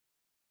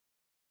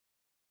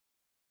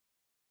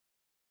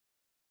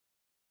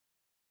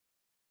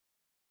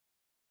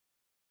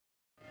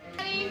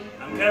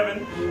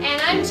Kevin.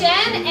 And I'm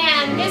Jen,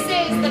 and this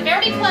is the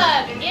Verdi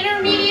Club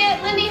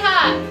Intermediate Lindy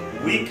Hop.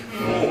 Week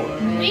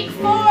 4. Week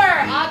 4,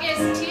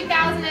 August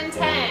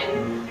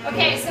 2010.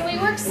 Okay, so we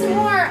worked some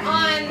more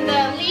on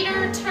the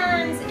leader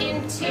turns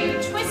into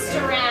twist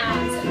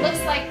arounds. It looks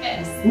like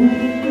this.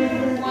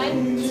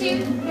 1,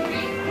 2, 3,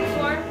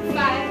 4,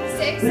 5,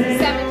 6,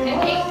 7,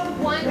 and 8.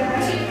 1, 2,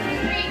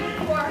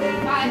 3, 4,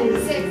 5,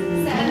 6,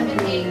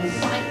 7, 8.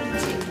 1,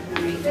 2,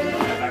 3,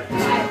 4,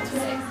 5,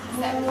 6,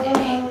 7, and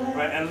 8.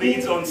 Right, and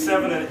leads on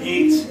 7 and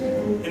 8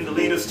 in the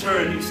leader's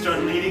turn. You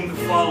start leading the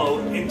follow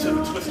into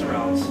the twist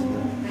arounds.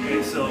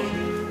 Okay, so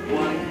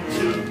 1,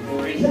 2,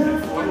 3,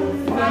 4,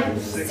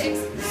 5, 6,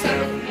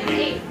 7, and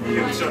 8.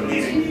 Okay, we start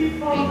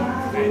leading.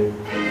 Okay.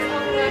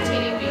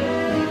 Rotating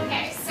wheel.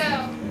 Okay, so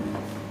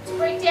to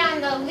break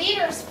down the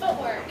leader's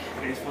footwork.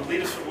 Okay, so the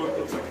leader's footwork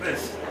looks like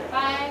this.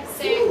 5,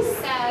 6,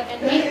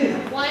 7,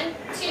 8. 1,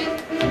 2,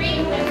 3,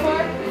 and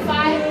 4,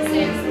 5,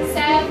 6,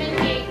 7,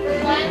 8.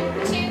 1,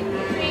 2,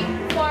 3,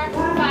 4,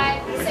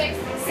 5, 6,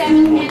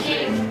 7, and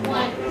 8.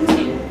 1,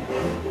 2.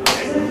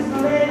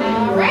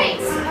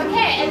 Alright,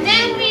 okay, and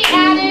then we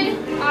added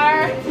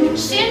our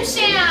shim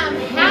sham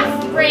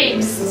half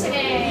breaks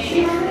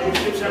today.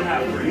 Shim sham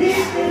half breaks.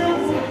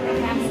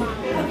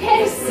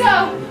 Okay, so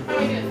I'm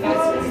going to do it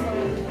faster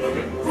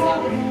and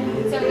slower.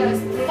 So it goes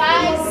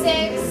 5,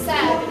 6,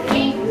 7,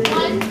 8.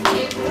 1,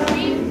 2,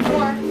 3,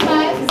 4,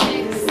 5,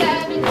 6,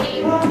 7,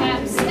 8.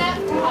 Tap, step,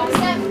 hop,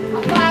 step,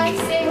 hop, 5,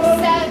 6,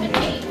 7,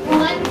 8.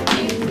 1,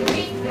 2,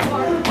 3,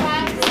 4,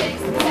 5, 6,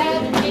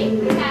 7,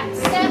 8. Tap,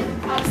 step,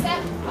 hop,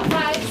 step, hop,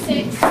 5,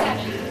 6,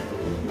 7.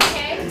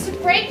 Okay, to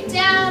break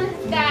down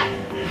that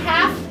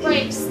half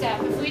break step,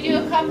 if we do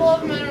a couple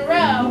of them in a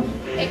row,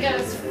 it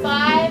goes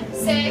 5,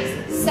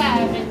 6,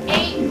 7,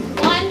 8.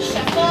 1,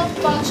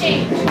 shuffle, ball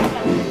change.